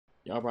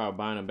Y'all probably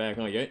buying them back,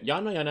 huh?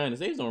 Y'all know y'all not in the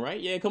safe zone,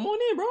 right? Yeah, come on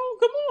in, bro.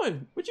 Come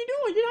on. What you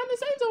doing? You're not in the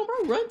safe zone,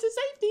 bro. Run to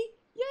safety.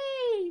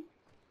 Yay.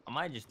 I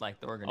might just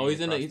like the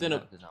organization. Oh, he's in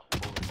a.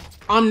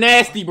 I'm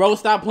nasty, bro.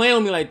 Stop playing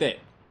with me like that.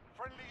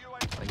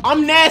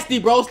 I'm nasty,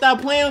 bro. Stop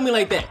playing with me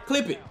like that.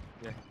 Clip it.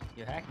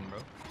 You're hacking, bro.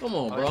 Come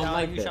on, bro. I'm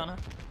like that.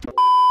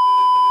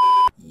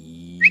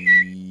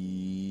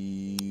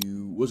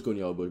 What's going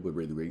on, y'all? But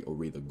RayTheGreat or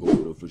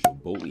RayTheGoat official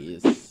boat.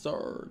 Yes,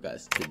 sir.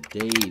 Guys,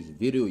 today's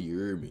video, you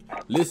heard me.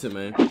 Listen,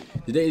 man.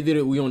 Today's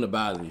video, we on the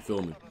Bizon. You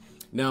feel me?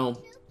 Now,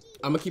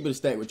 I'm gonna keep it a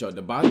stack with y'all.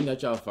 The Bizon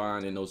that y'all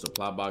find in those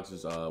supply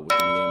boxes, within the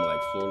game, like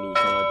floor loot,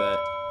 something like that.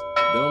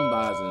 Them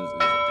Bizons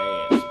is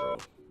ass, bro.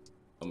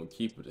 I'm gonna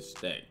keep it a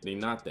stack. They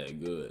not that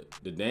good.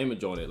 The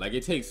damage on it, like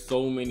it takes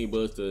so many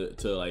bullets to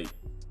like at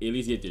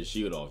least get your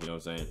shield off. You know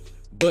what I'm saying?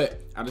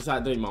 But I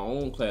decided to make my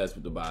own class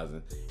with the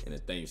Bizon, and the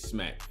thing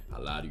smacked. I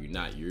lied to you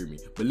not, you hear me.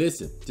 But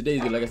listen,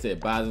 today's video, like I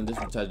said, Bizon, this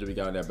is what we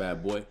got on that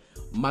bad boy.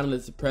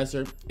 Monolith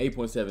suppressor,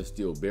 8.7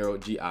 steel barrel,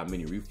 GI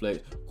mini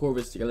reflex,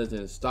 Corvus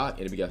skeleton stock,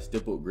 and we got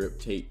stippled grip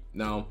tape.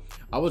 Now,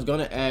 I was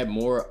gonna add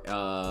more,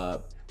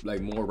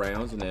 more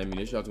rounds in the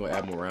ammunition. I was gonna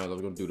add more rounds. I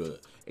was gonna do the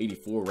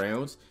 84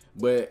 rounds,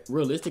 but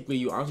realistically,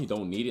 you honestly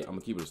don't need it. I'm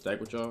gonna keep it a stack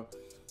with y'all,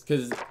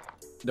 because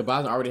the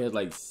Bizon already has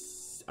like,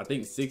 I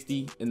think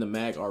 60 in the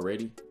mag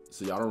already.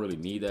 So y'all don't really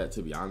need that,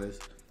 to be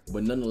honest.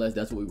 But nonetheless,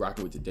 that's what we're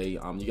rocking with today.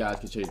 You guys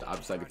can change the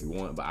option stack if you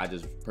want, but I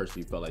just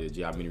personally felt like the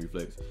GI mini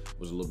reflex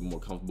was a little bit more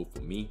comfortable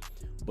for me.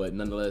 But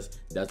nonetheless,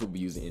 that's what we're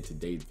using in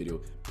today's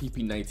video.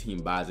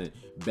 PP19 Bizon,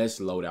 best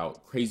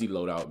loadout, crazy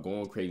loadout,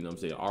 going crazy. You know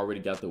what I'm saying? Already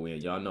got the win.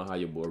 Y'all know how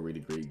your boy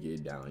RayTheGreat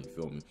get down. You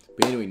feel me?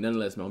 But anyway,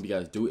 nonetheless, man, I hope you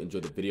guys do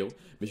enjoy the video. Make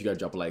sure you guys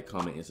drop a like,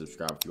 comment, and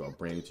subscribe if you are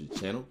brand new to the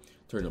channel.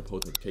 Turn on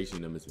post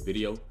notifications and miss a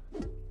video.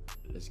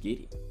 Let's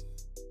get it.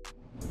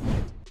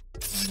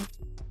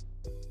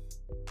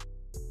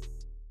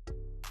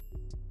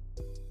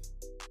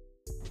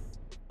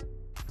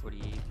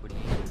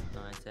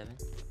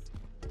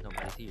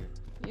 Nobody's here.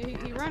 Yeah,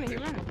 he running, he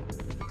running.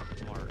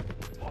 Smart.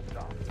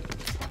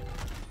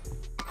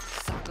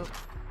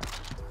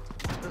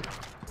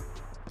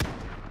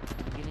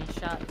 Getting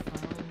shot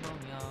from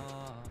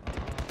y'all.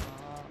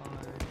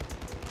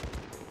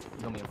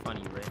 You gonna be in front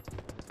of you, Ray.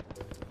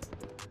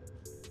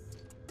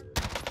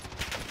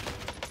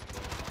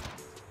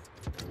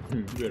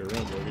 You better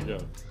run, bro. Good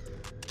job.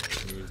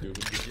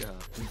 Good job.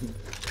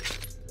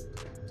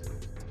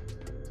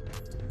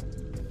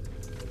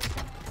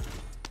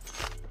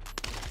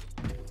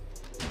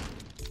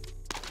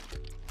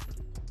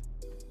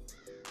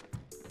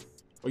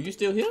 Are you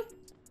still here?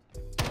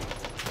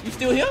 You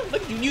still here?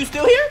 Look, you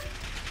still here?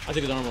 I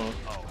took his armor off.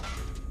 Oh.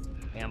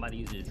 Hey, I'm about to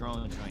use the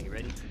drone. You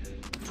ready?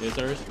 Yes,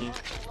 sir. Come here,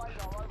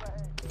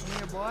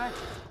 boy.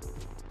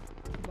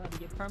 You about to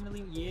get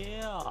permanently?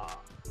 Yeah.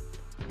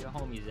 Where your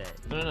homies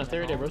at? No, stay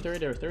right there, bro. Stay right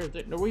there. Stay right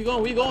there. No, where you going?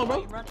 Where you going,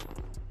 bro?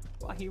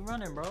 Why he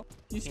running, bro?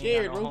 He's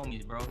scared, bro.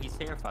 Homies, bro. He's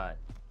terrified.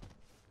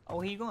 Oh,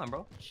 where you going,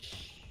 bro?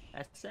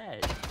 That's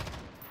sad.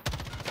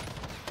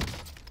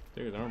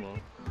 Take his armor off.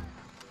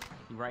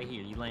 You right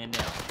here. You laying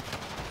down.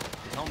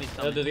 His homie's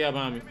coming. There's a guy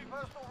behind me.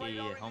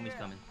 Yeah. Homie's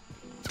coming.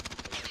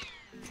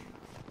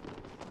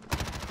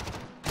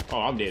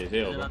 Oh, I'm dead as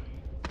hell, bro.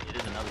 It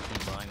is another team,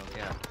 bro. I ain't gonna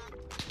cap.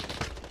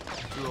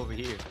 Two over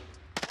here.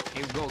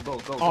 Hey, go.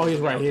 Oh, he's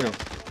right here.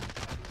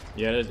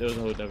 Yeah, there's a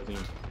whole other team.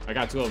 I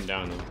got two of them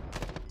down though.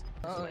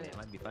 Oh, it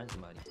might be finding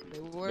somebody.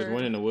 There's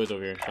one in the woods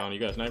over here. Sean, you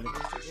got a sniper?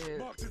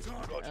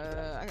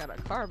 Yeah. I got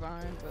a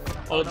carbine, but...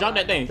 Oh, drop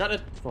that thing. Drop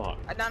that. Fuck.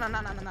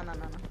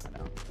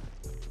 No.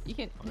 You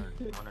can...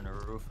 One on the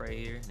roof right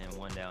here, and then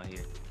one down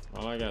here.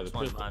 All I got is a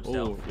One pistol. by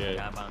himself. Oh, yeah.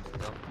 Guy by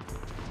himself.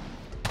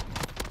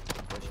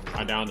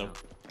 I downed him.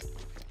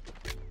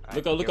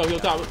 Right, Look up, he'll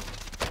top.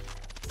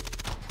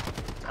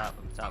 Top,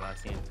 I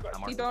see him.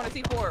 He's throwing a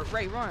C4.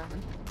 Ray, run.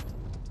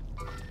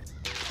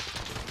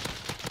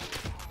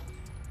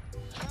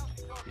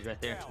 He's right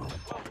there.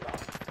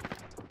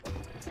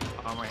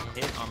 Armor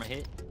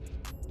hit.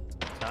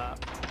 Top.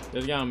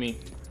 There's a guy on me.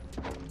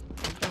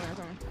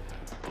 Coming.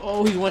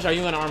 Oh, he's one shot.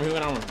 He went armor.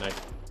 Nice.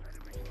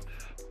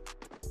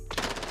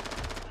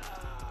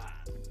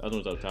 The other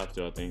one's up top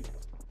still, I think.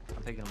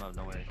 I'm picking him up,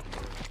 don't worry.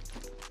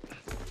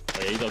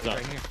 Oh, yeah, he's up top.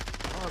 Right here.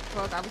 Oh,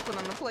 fuck. I was putting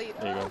on the plate.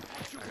 There you go.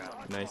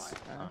 Nice. I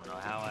don't know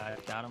how I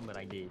got him, but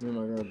I did. Oh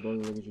my god, bro,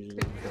 look at you.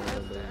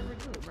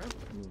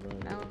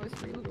 Now it's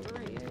free loot for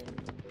Ray.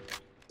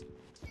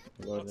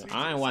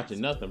 I ain't watching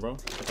nothing, bro.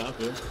 That's how I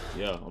feel.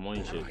 Yeah, I'm on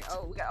your shit. It's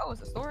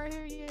a store right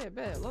here? Yeah,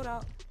 bet.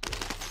 Loadout.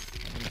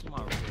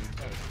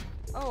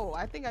 Oh,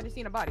 I think I just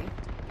seen a body.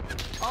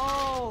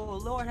 Oh,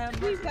 Lord have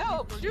mercy. Please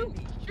help. Shoot.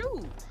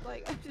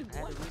 Like, I just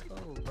want to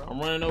reload, bro. I'm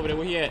running over there.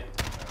 Where he at?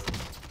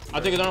 I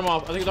took his arm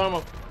off. He's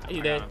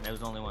dead. There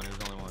was only one.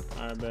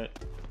 Alright, bet.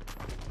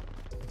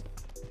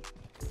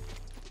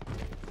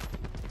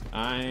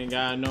 I ain't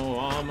got no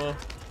armor,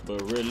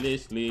 but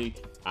realistically,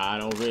 I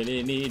don't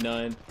really need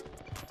none.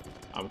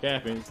 I'm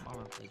capping.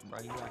 Armor pick, bro.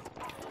 You right.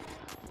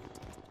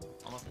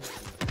 Armor pick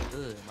is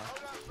good, bro.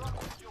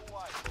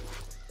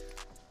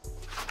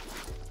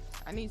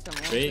 I need some.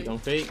 Fake. I'm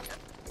fake.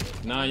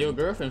 Nah, your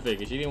girlfriend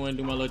fake it. She didn't want to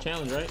do my little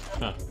challenge, right?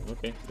 Huh,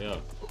 okay, yeah.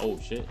 Oh,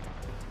 shit.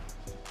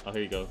 Oh,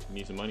 here you go. You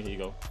need some money? Here you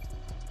go.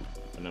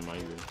 Oh, never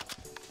mind, you good.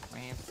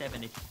 Ram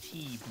 7 is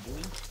cheap,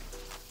 boy.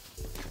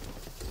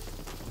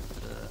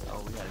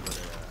 Oh, we gotta go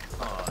to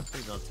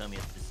please don't tell me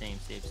it's the same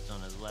safe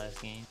zone as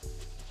last game.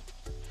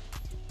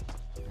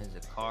 There's a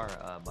car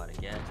by the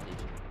gas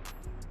station.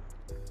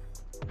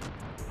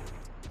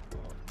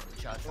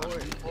 Shots from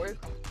Boys,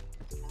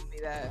 be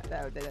that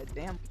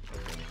damn.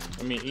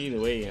 I mean, either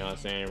way, you know what I'm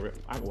saying?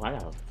 I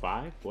got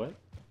 5? What?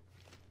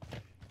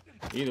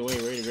 Either way,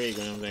 RayTheGreat,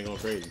 you know what I'm saying, going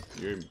crazy.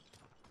 You hear me?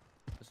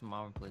 Put some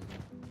Marvin plays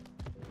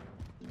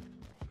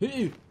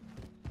Hey!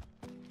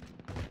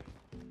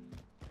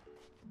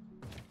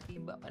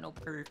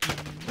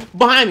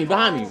 Behind me!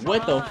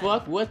 What the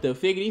fuck? What the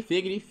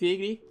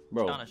figgity?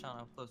 Bro. Shauna,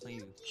 I'm close to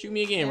you. Shoot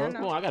me again, bro. Yeah,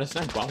 Come on, I got a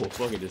sniper. I will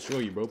fucking destroy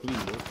you, bro.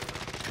 Please, bro.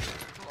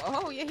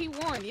 Oh yeah, he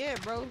won. Yeah,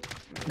 bro.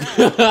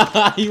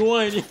 He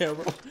won, yeah,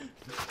 bro.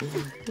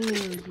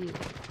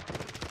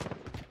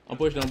 I'm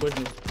pushing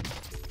him.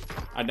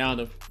 I downed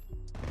him.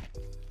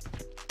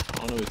 I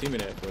don't know who team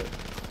it at, but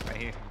Right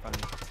here, in front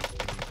of me.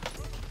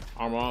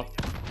 armor off.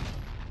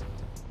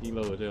 He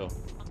low as hell.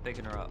 I'm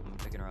picking her up.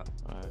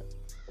 Alright.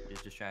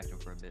 Just distract him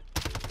for a bit.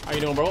 How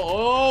you doing, bro?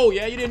 Oh,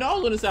 yeah, you didn't know I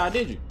was on the side,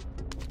 did you?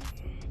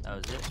 That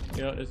was it?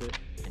 Yeah, that's it.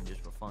 And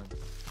just for fun.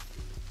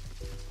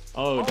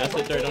 Oh, that's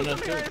the third on us,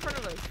 Right in too. front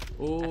of us.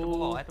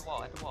 Ooh. At the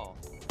wall.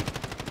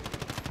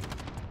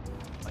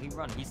 Oh, he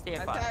running. He's I staying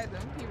tagged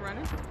him. He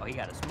running. Oh, he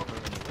got a smoker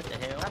in here. What the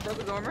hell? I built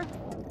his armor.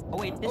 Oh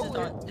wait, this is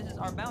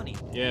our bounty.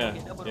 Yeah,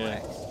 Get double the yeah.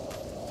 racks.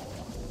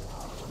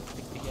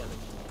 Stick together.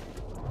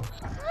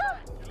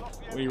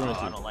 What are you running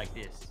I to? don't like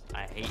this.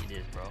 I hate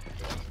this, bro.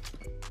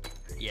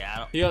 Yeah, I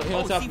don't. He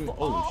on top of me.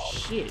 Oh,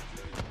 shit.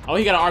 Oh,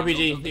 he got an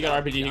RPG. He got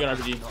an RPG. No, I'm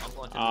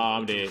going to Oh,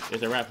 I'm dead.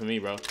 It's a wrap for me,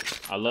 bro.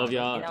 I love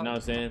y'all. You know what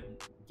I'm saying?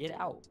 Get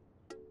out.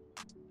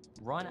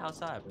 Run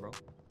outside, bro.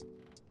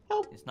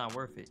 Help. It's not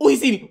worth it. Oh, he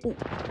see me. Ooh.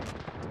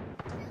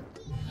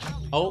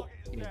 Oh,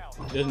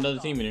 there's another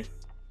team in here.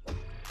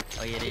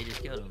 Oh yeah, they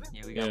just killed him.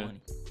 Yeah, we got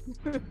money.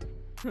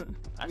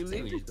 I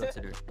say we just go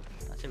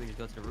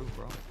to the roof,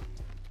 bro.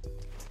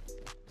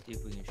 See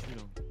if we can shoot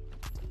him.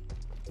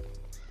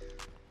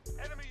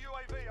 Enemy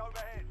UAV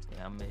overhead.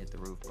 Yeah, I'm gonna hit the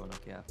roof, bro. No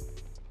cap.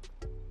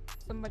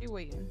 Somebody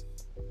waiting.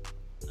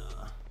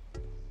 Nah.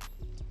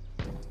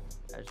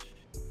 That's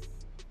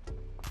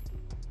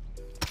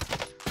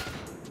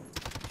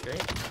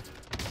straight.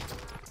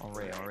 All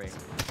right.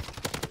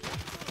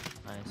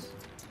 Nice.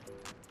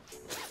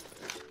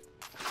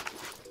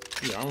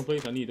 Yeah, armor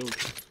plates. I need those.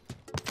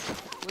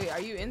 Wait, are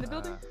you in the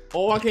building?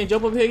 Oh, I can't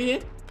jump up here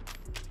again?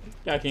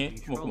 Yeah, I can.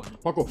 Come on.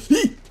 Parkour.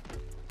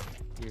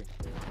 Here.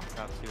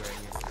 Drop 2 right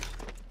here.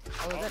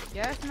 Oh, is that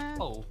gas man?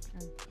 Oh.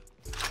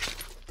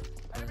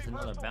 There's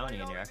another bounty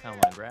in there. I kind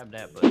of want to grab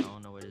that, but I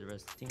don't know where the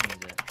rest of the team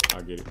is at.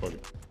 I'll get it. Fuck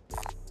it.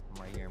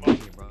 I'm right here,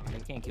 bro. They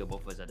can't kill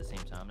both of us at the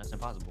same time. That's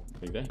impossible.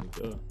 Exactly.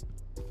 Like,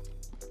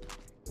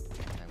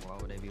 why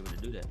would they be able to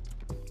do that?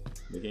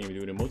 They can't even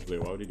do it in multiplayer.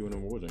 Why would they do it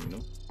in Warzone, you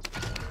know?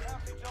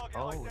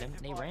 Oh,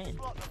 they ran.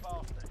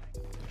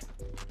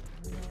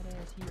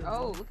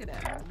 Oh, look at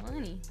that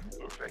money.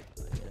 Yeah,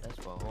 that's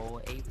for a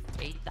whole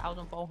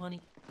 8,400.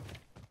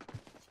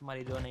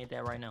 Somebody donate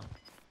that right now.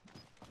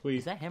 Please.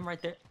 Is that him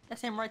right there?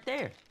 That's him right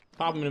there.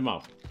 Pop him in the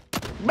mouth.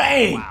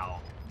 Bang! Wow.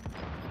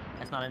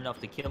 That's not enough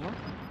to kill him.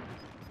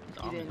 His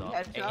arm is off.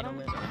 Hey, in the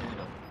window.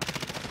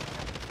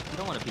 You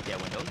don't want to peek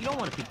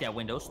that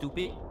window.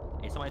 Stupid.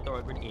 Hey, somebody throw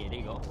a grenade. Yeah, there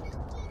you go.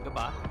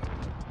 Goodbye.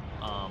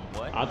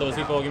 What? I thought it was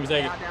C4. Give me a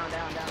second.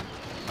 Down.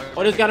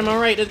 Oh, this got him on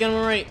right.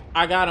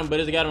 I got him, but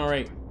this got him on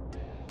right.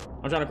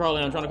 I'm trying to crawl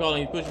in.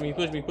 He's pushing me.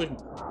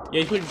 Yeah,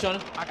 he's pushing me,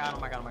 Shauna. I got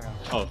him.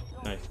 Oh,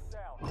 nice.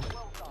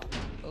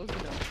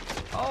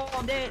 Oh,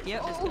 I'm dead.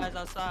 Yep, this guy's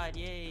outside.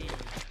 Yay.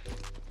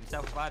 I'm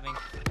self-reviving.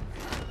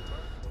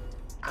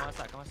 Come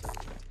outside.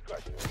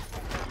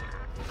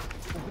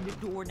 Open the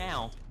door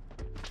now.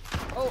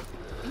 Oh,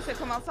 you said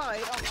come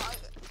outside.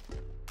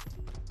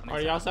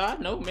 Are you outside?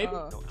 No, maybe.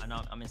 No,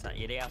 I'm inside.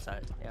 Yeah, they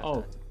outside.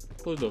 Oh,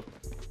 close the door.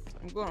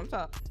 I'm going on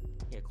top.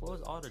 Yeah,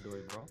 close all the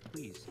doors, bro.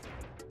 Please.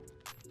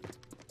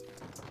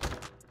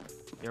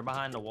 They're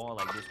behind the wall,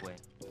 like this way.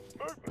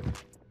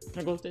 Can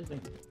I go this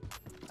thing?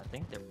 I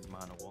think they're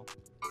behind the wall.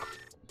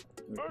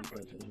 Hang on,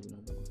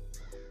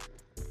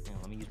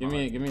 let me use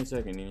Give me a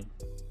second, Nene.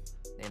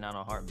 They're not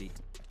on heartbeat.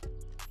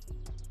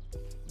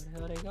 Where the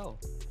hell they go?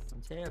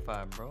 I'm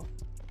terrified, bro.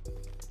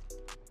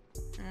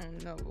 I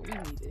don't know, but we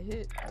need to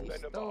hit. They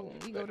stole when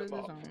we go to the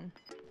zone.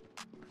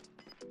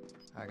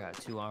 I got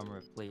 2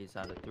 armor plates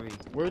out of 3.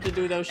 Where'd the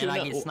dude that was shooting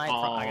And I up? get sniped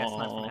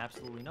from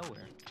absolutely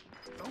nowhere.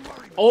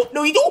 Oh,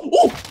 no, he do!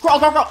 Oh, crawl!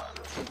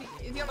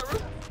 Is he on the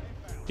roof?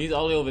 He's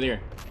all the way over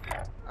there.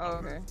 Oh,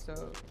 okay.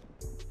 So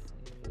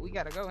we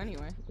gotta go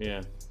anyway.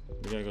 Yeah,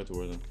 we gotta go to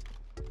Warzone.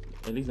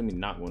 At least let me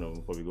knock one of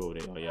them before we go over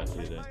there. Oh yeah, I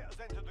see that.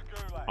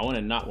 I want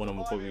to knock one of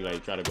them before we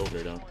like try to go over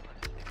there though.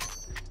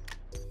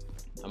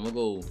 I'm gonna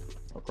go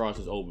across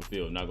this open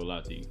field. Not gonna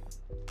lie to you.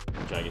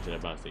 Try to get to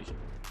that buy station.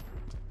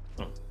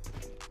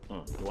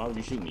 Why would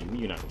you shoot me?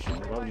 You're not gonna shoot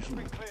me. Why would you shoot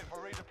me? Cleared for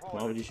redeployment.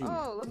 Why would you shoot me?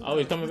 Oh, Oh,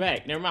 he's coming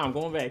back. Never mind, I'm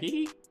going back. Hee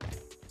hee.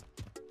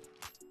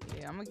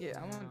 Yeah, I want to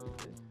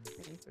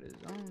pay for the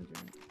zone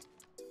drink.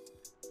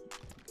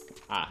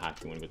 I have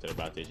to want to go to the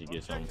bot station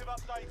get some. Objective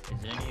updated.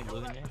 Is there any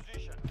loot in there?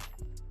 Position.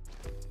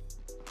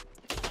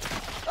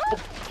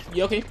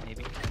 You okay?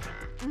 Maybe.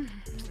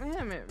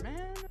 Damn it,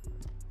 man.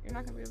 You're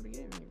not gonna be able to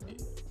get me, bro.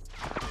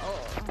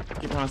 Oh.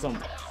 Get behind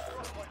something.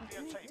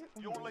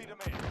 Your leader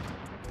man.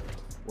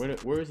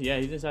 Where is he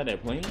at? He's inside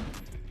that plane?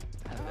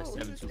 Oh,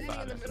 he was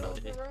standing in the middle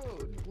of the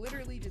road.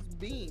 Literally just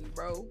beamed,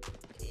 bro.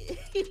 He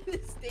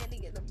was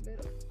standing in the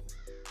middle.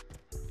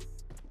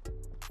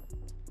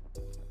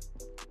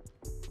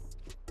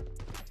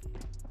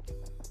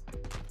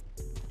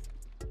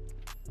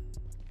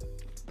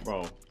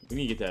 Bro, we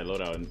need to get that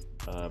loadout in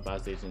buy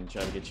station.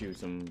 Try to get you a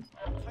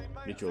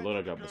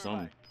loadout drop or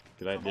something.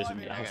 Cause I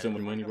have so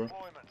much money, bro.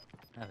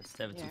 I have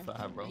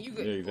 725, bro. You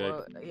Yeah,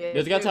 exactly. well, yeah,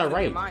 There's a guy to our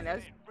right. Mine,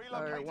 that's,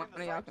 one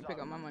of y'all can pick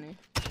up my money.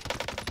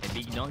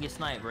 Hey, don't get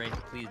sniped, Ray.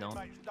 Please don't.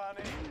 Mate's done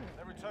in.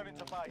 They're returning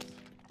to base.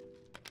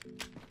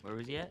 Where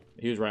was he at?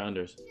 He was right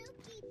under us.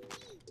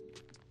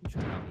 I'm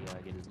trying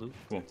to get his loot.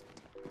 Come on.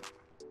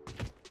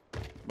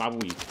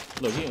 Bob Weed.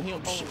 Look, he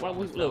look,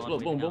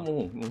 boom, boom,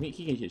 boom, boom. He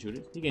can't shoot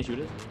us. He can't shoot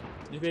us.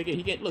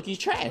 He can't. Look, he's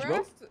trash,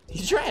 bro.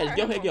 He's trash.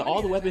 Go ahead, get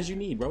all the weapons you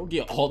need, bro.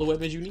 Get all the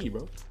weapons you need,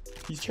 bro.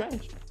 He's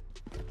trash.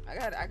 I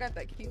got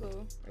that kilo.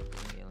 Right there.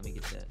 Yeah, let me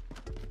get that.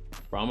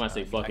 Bro, I'm gonna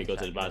say fuck it, go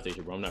to the buy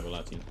station, bro. I'm not gonna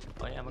lie to you.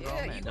 Oh yeah, I'm gonna go,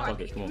 Yeah, man. you No, might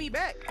okay, come give on. me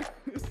back.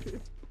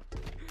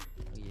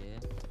 yeah,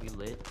 we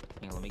lit.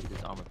 Hang on, let me get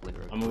this armor plate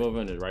real quick. I'm gonna go over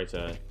on the right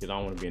side because I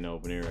don't want to be in the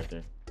open air right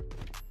there.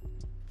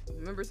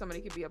 Remember, somebody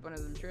could be up under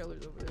them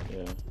trailers over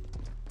there. Yeah.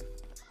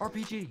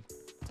 RPG.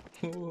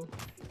 I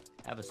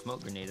have a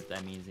smoke grenade if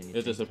that means anything.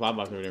 There's a supply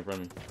box over there in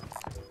front of me.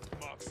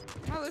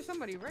 Oh, there's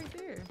somebody right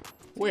there.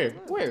 Where?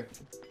 Where?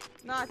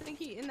 No, I think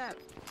he's not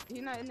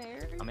in the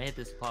area. I'm gonna hit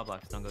this supply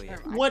box. Don't go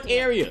yet. What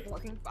area?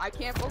 I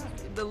can't focus.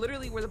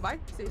 Literally where the bike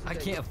station is. I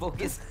can't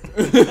focus.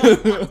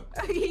 This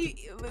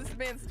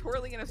man's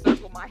twirling in a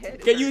circle. My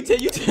head. Can you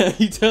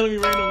telling me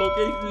random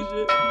locations and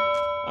shit?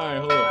 All right,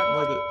 hold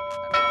up.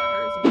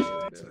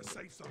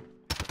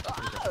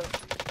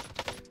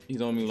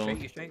 He's on me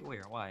long. Straight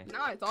where? Why?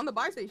 No, it's on the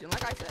buy station,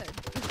 like I said.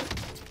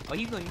 Oh,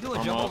 you gonna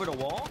I'm jump off. over the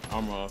wall?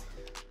 I'm off.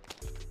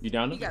 You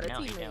down He there? got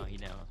a He teammate. down. He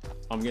down.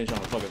 I'm getting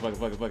shot. Fuck it.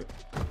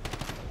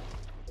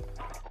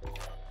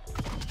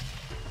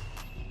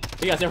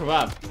 He got 7 for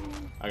 5.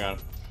 I got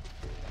him.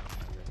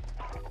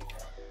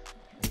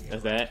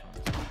 That's that.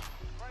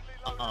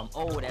 Oh,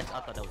 I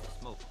thought that was a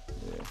smoke.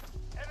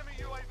 Yeah. Enemy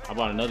UAV. I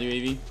bought another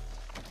UAV.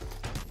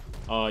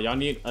 Y'all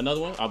need another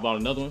one? I bought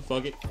another one.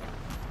 Fuck it.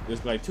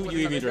 There's like 2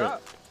 UAVs right.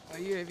 Oh,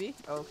 UAV?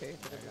 Oh, okay.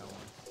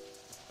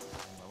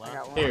 I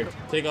got one. Here,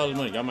 take all the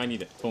money. Y'all might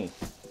need it. Boom.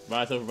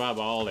 Buy yourself a buy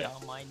all that.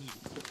 Y'all might need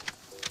it.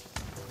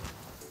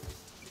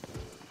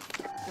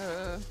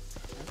 I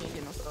can't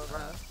get no stuff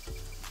right.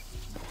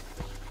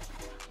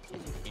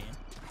 Yes, you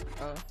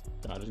can.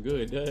 God is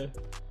good, duh.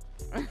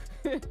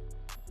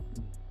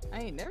 I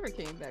ain't never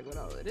came back with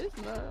all of this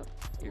love.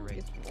 You're right.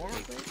 Get some warmer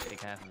things.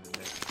 Take half of it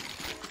back.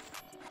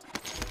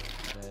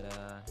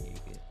 But here you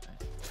get.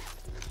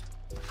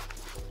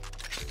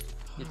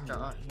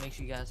 Make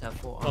sure you guys have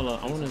full armor.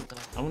 Hold on,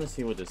 I wanna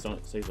see what the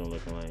safe zone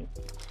looking like.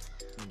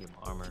 Let me get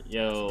my armor.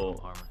 Yo,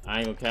 Armor. I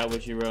ain't gonna cap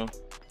with you, bro.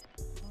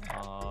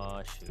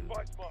 Oh shoot.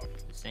 Bite mark.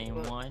 The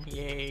same one.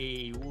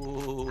 Yay.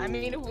 Woo. I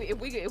mean, if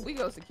we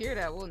go secure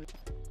that, we'll.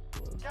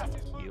 Gas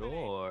is moving in.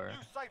 Your. New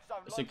safe zone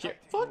Secure.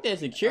 located. Fuck that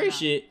secure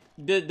shit.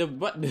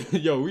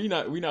 Yo, we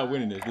not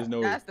winning this. There's no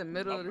way. That's the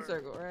middle of the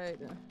circle, right?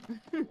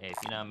 Hey, if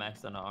you're not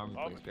maxed on the armor,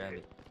 please grab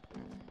it.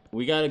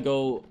 We gotta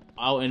go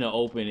out in the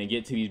open and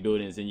get to these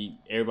buildings, and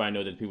everybody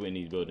knows there's people in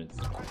these buildings.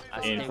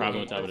 And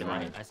probably on top of the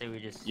mountain. I say we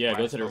just. Yeah,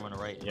 go to the on the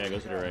right. Yeah, go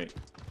to the right.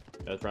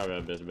 That's probably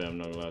our best bet. I'm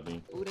not gonna lie to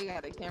you. Ooh, they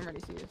got a camera to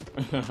see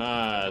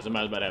us.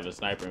 Somebody's about to have a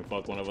sniper and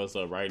fuck one of us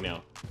up right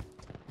now.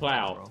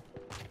 Wow. Plow.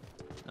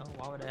 No,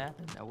 why would that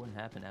happen? That wouldn't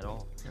happen at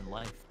all in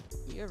life.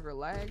 You ever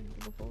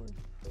lagged before?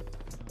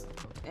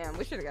 Damn,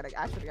 we should have got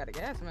I should have got a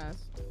gas mask.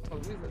 Oh,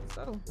 we was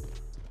so.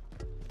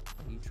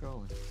 You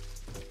trolling?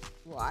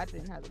 Well, I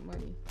didn't have the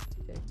money.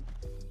 Okay.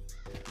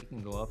 We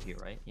can go up here,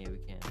 right? Yeah, we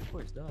can. Of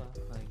course, duh.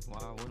 Like,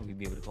 why wouldn't we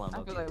be able to climb I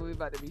up feel here? like we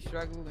about to be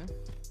struggling.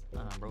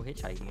 Nah, bro,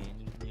 hitchhiking.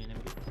 You never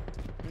do.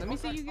 Let me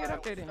see you get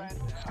up there then.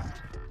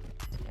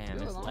 Damn,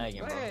 Do it, it's Lon.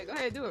 lagging, Go bro. ahead, go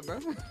ahead, do it, bro.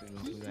 We're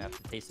gonna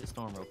have to taste the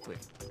storm real quick.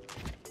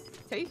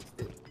 Taste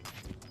it.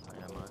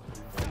 Alright, never mind.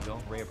 There you go.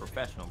 Ray a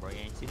professional, bro. You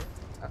ain't see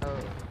that? Oh.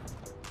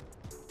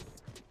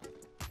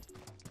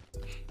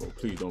 Bro,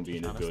 please don't be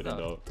in this building,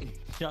 dog.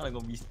 Shauna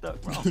gonna be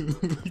stuck, bro.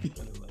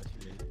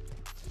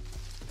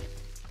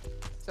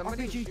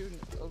 Somebody's shooting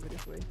over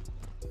this way.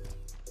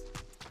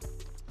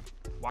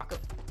 Walk up.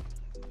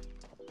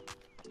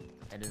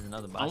 That is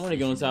another box. I want to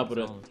get on top of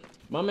the.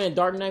 My man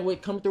Dark Knight,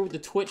 wait, come through with the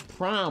Twitch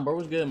Prime, bro.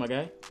 What's good, my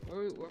guy?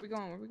 Where we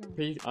going? Where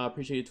we going?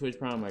 Appreciate your Twitch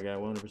Prime, my guy.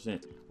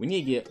 100%. We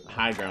need to get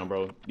high ground,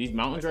 bro. These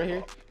mountains right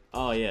here.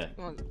 Oh yeah.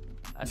 Come on.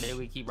 I say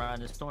we keep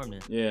riding the storm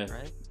then. Yeah.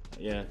 Right?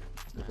 Yeah.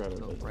 It's probably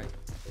Go better. right.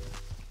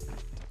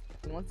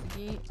 Once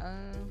again, I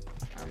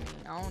mean,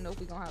 I don't know if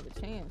we're gonna have a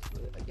chance,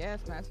 but a gas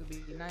mask would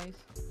be nice.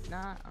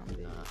 Nah, I'm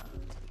dead.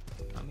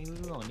 I mean,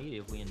 we don't need it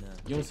if we in the.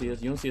 You don't see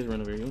us. You don't see us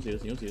run over here. You don't see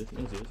us. You don't see us. You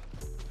don't see us.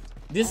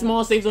 This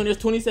small safe zone is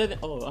 27.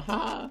 Oh,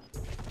 ha.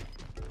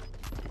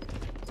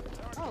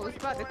 Oh, it's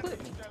about to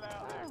clip me.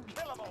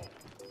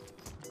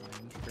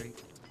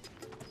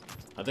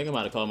 I think I'm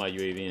about to call my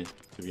UAV in,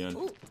 to be honest.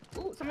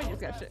 Ooh, somebody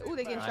just got shot. Ooh,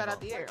 they getting shot out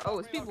the air. Oh,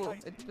 it's people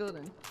at the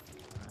building.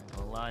 I ain't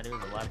gonna lie,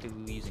 there's a lot of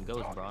people using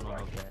ghosts, bro. I don't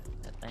know if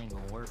that thing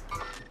gonna work.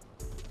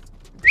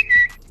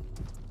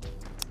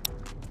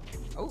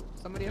 Oh,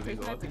 somebody up here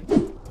sniping.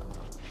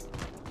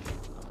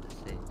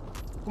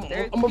 Come on,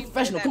 I'm a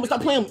professional. Come on,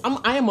 stop playing.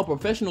 I am a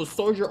professional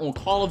soldier on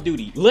Call of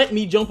Duty. Let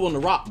me jump on the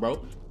rock,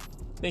 bro.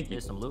 Thank you.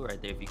 There's some loot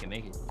right there if you can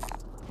make it.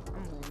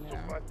 I'm laying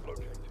down.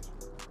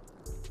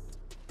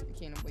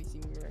 Can't nobody see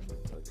me right here.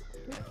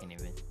 I can't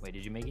even. Wait,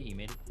 did you make it? You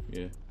made it?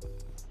 Yeah.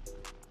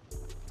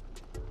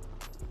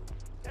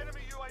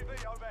 Enemy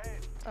UAV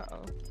overhead.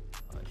 Uh-oh.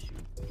 Oh,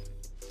 shoot.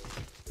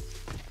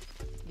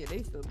 Yeah,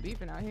 they still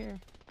beefing out here.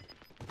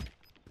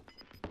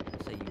 I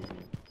say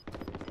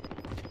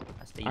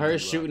you. I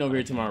heard shooting over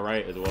here to my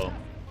right as well.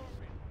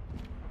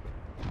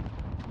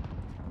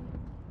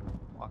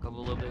 Walk up a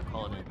little bit,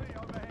 call it in.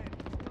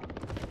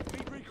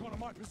 Need recon on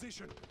my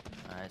position.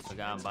 Alright, so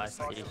guy on buy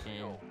station.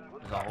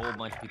 There's a whole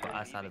bunch of people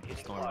outside of the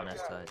storm on that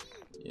side.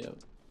 Yep.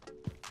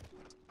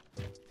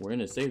 We're in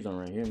the safe zone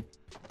right here.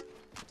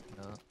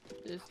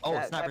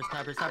 Oh, sniper.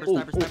 Sniper.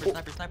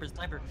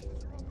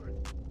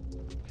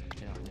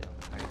 Yeah.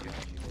 I got you.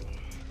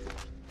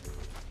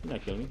 You're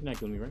not killing me. You're not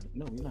killing me, right?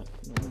 No, you're not.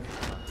 No, you're not.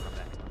 I'm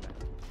back.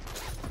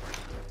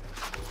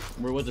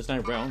 Where was the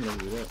sniper, bro? I don't know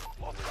who was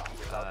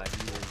that.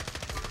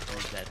 He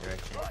was that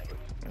direction.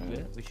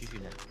 What you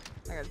shooting at?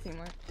 I got a team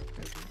wipe.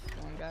 This is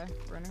one guy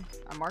running.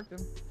 I marked him.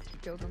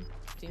 Killed him.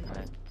 Team wipe.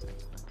 Nice.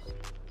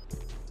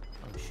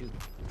 Oh shoot,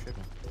 I'm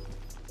tripping.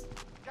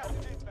 Gas is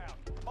inbound.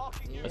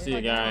 Marking you. I see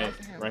a guy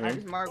right I here.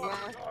 just marked one.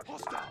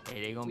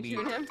 Hey, they gonna We be.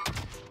 shooting him?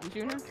 We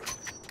shooting him?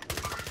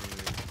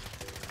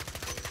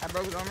 I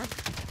broke his armor.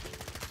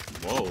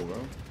 Whoa, bro.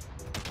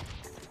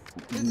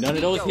 None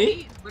of those Yo, hit?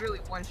 he's literally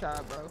one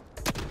shot, bro.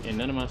 And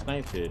none of my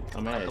snipes hit.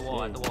 I'm At ass. the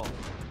wall.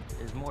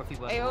 There's more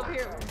people at Hey, the wall. over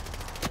here.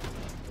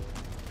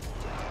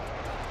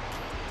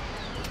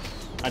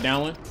 I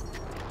down one.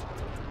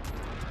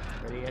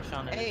 Ready, yeah,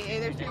 Sean, Hey,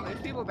 there's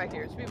people back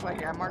here. There's people back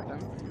here. I marked them.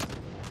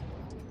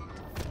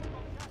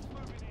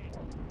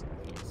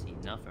 Can't see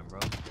nothing, bro.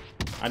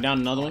 I down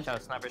another one. Watch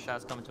out, sniper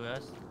shots coming to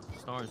us.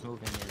 Storm's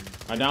moving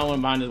and I down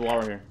one behind this wall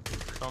right here.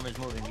 Storm is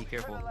moving. Be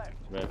careful.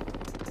 Bet.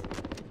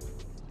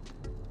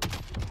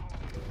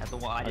 At the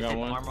wall. I got just hit the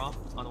one. armor off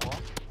on the wall.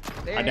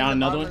 They're I in down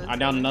the another bottom one. of I this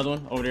down building. another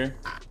one over there.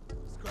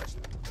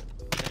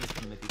 Finish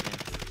him if you can.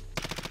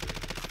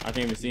 I can't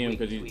even see him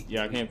because Weak. he's.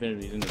 Yeah, I can't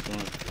finish. He's in the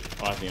front.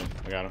 Oh, I see him.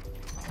 I got him.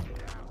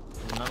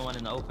 There's another one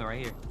in the open right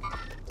here.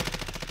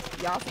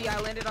 Y'all see I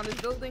landed on this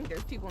building?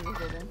 There's people in this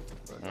building.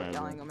 Alright,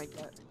 Y'all bro. ain't gonna make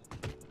that.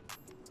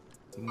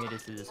 He made it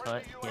to this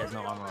hut. He has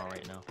no armor on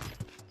right now.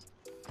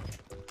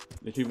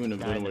 The people in the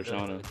Guy building in the were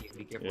showing him. with you.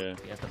 Be careful. Yeah.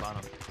 He at the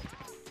bottom.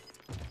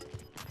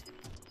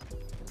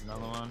 There's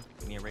another one.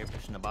 Me and Ray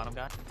pushing the bottom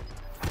guy.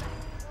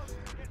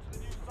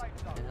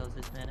 Where the hell is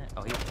this man at?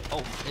 Oh,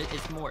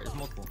 it's more. It's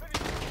multiple.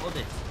 Hold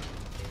this.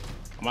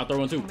 I'm about to throw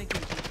one too.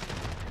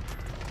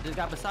 This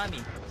guy beside me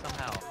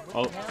somehow.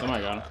 Oh,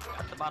 somebody got him.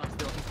 At the bottom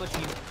still. He's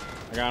pushing you.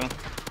 I got him.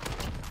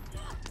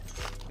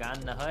 Got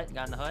in the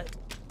hut.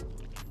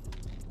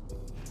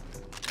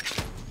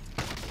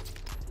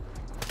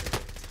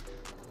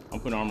 I'm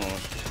putting armor on.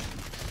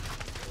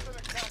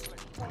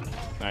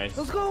 Nice.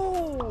 Let's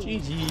go!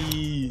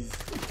 GG's.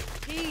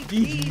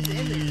 GG's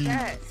in the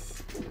chat.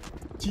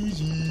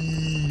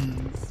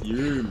 GG's. You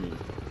hear me?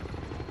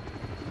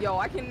 Yo,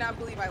 I cannot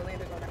believe I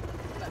landed on that.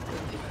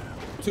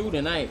 2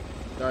 tonight.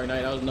 Dark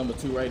Knight, that was number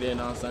 2 right there, you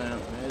know what I'm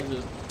saying?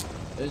 Man,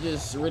 it's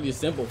just really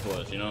simple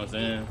for us, you know what I'm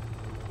saying?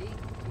 You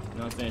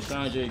know what I'm saying?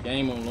 Sean J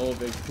game on low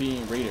XP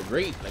and rated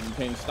great. Like you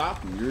can't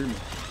stop him, you hear me?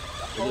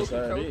 It's just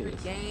how it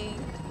is. Game.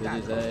 It is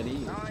how it is.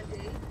 You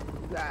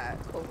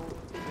got Cole.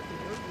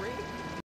 Great.